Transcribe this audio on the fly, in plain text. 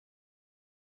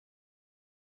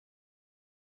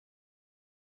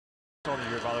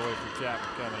Here, by the way, for Chapman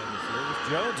coming in this year. There's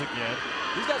Jones again.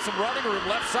 He's got some running room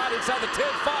left side inside the 10-5.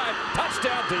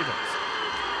 Touchdown, Demons.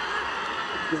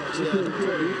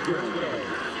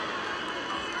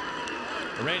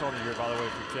 Here, by the way,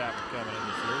 for Chapman coming in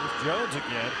this year. There's Jones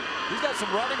again. He's got some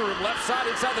running room left side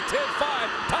inside the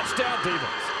 10-5. Touchdown,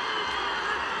 Demons.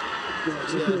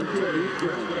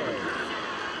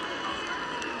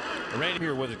 Reigning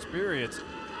here with experience,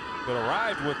 but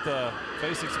arrived with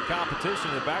facing some competition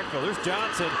in the backfield. There's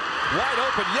Johnson, wide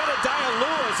open. Yedidiah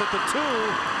Louis at the 2.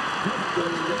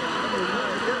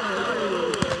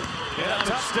 And a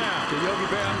touchdown to Yogi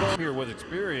Bear. Here with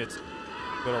experience,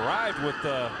 but arrived with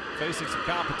facing some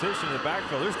competition in the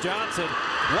backfield. There's Johnson,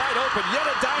 wide open.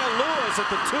 Yedidiah Louis at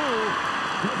the 2.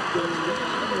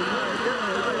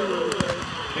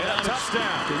 And a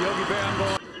touchdown to Yogi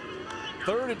Bear.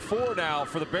 3rd and 4 now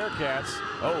for the Bearkats.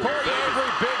 Cory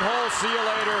Avery, big hole, see you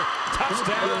later.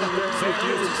 Touchdown,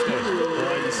 SHSU State.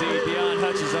 Well, you see Deion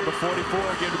Hutchins, number 44,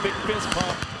 gave a big fist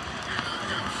pump.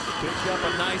 Picked up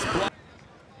a nice block.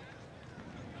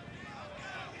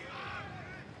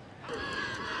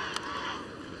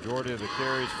 Majority of the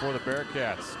carries for the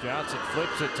Bearkats. Johnson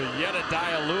flips it to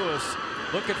Yedidiah Louis.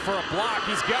 Looking for a block,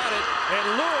 he's got it. And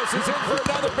Louis is in for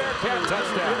another Bearkat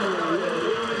touchdown.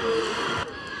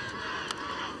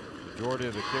 Majority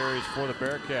of the carries for the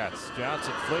Bearkats.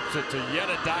 Johnson flips it to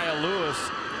Yedidiah Louis.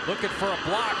 Looking for a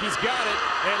block, he's got it.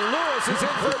 And Louis is in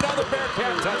for another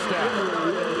Bearkat touchdown.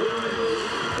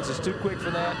 It's just too quick for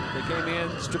that. They came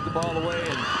in, stripped the ball away,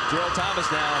 and Gerald Thomas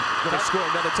now going to score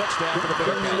another touchdown for the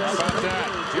Bearkats. How about that?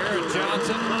 Jared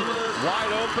Johnson,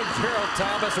 wide open. Gerald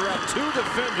Thomas around 2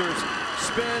 defenders,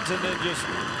 spins and then just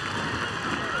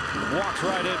walks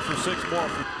right in for 6 more.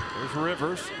 There's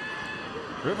Rivers.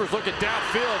 Rivers looking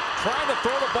downfield, trying to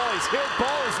throw the ball. He's hit,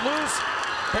 ball is loose.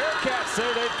 Bearkats say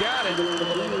they've got it.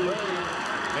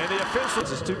 And the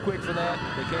officials. It's too quick for that.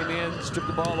 They came in, stripped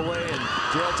the ball away, and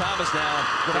Gerald Thomas now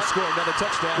going to score another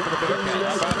touchdown for the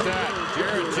Bearkats. How about that?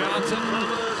 Jared Johnson,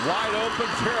 wide open.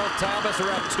 Gerald Thomas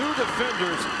around 2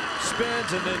 defenders,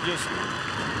 spins and then just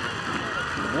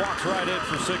walks right in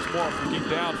for 6 more from deep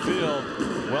downfield.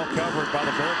 Well covered by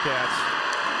the Bearkats.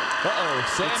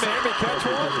 Sammy catch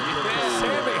one? Yeah.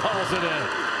 Sammy hauls it in.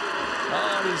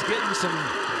 Oh, he's getting some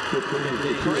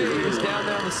praise down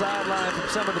there on the sideline from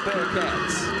some of the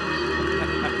Bearkats.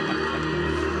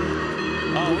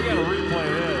 Oh, we got to replay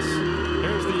this.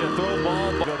 Here's the throw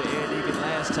ball. Go to Ed Egan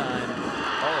last time.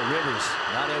 Oh, Rivers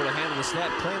not able to handle the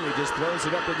snap cleanly, just throws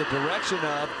it up in the direction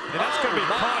of. And that's going to be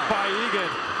caught by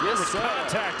Egan. Yes, sir.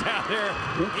 Contact down there.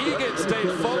 Egan stayed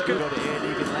focused. Go to Ed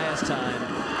Egan last time.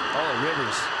 Oh,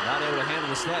 Rivers not able to handle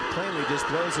the snap cleanly, just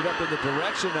throws it up in the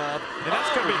direction of. And that's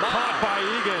going to be caught by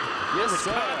Egan. Yes,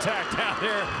 sir. Contact down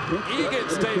there. Egan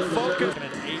stayed focused. And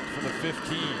an 8 for the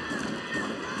 15.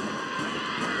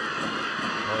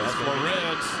 That's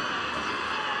Lorenz.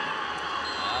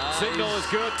 Signal is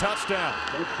good. Touchdown.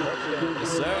 Yes,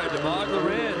 sir. DeMar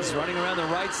Lorenz running around the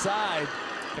right side.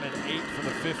 And an 8 for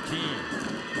the 15.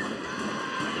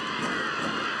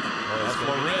 That's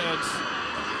Lorenz.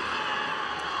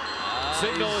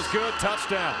 Signal is good.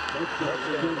 Touchdown.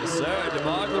 Yes, sir.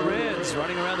 DeMar Lorenz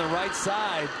running around the right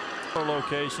side.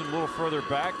 Location a little further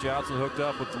back. Johnson hooked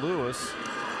up with Louis.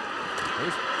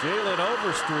 There's Jalen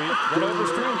Overstreet. Is that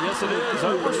Overstreet? Yes, it is.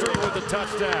 Overstreet with the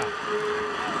touchdown.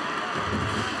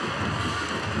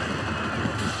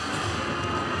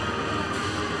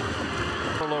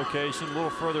 Location a little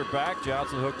further back.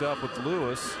 Johnson hooked up with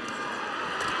Louis.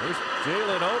 There's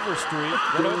Jalen Overstreet.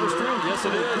 Is that Overstreet? Yes,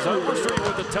 it is. Overstreet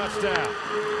with the touchdown.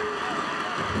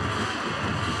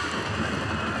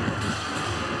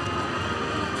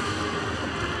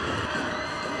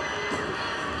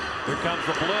 Here comes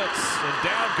the blitz, and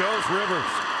down goes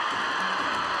Rivers.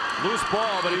 Loose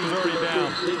ball, but he was already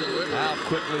down. How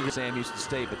quickly Sam Houston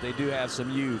State, but they do have some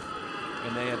youth,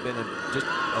 and they have been just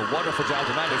a wonderful job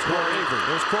tonight. There's Cory Avery.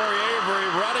 There's Cory Avery,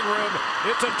 running room.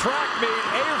 It's a track meet.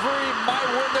 Avery might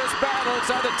win this battle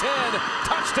inside the 10.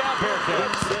 Touchdown,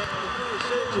 Bearkats.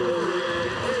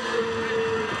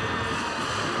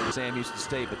 Sam Houston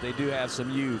State, but they do have some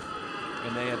youth,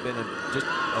 and they have been just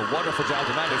a wonderful job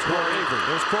tonight. There's Cory Avery.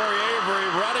 There's Cory Avery,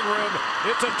 running room.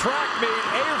 It's a track meet.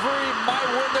 Avery might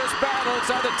win this battle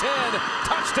inside the 10.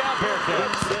 Touchdown,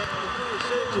 Bearkats.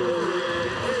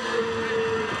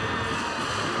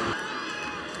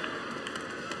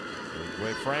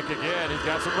 Ridgeway Frank again. He's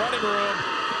got some running room.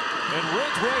 And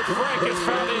Ridgeway Frank has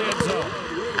found the end zone.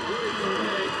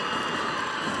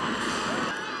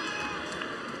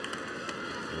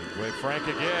 Ridgeway Frank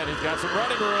again. He's got some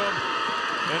running room.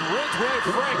 And Ridgeway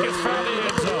Frank has found the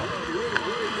end zone.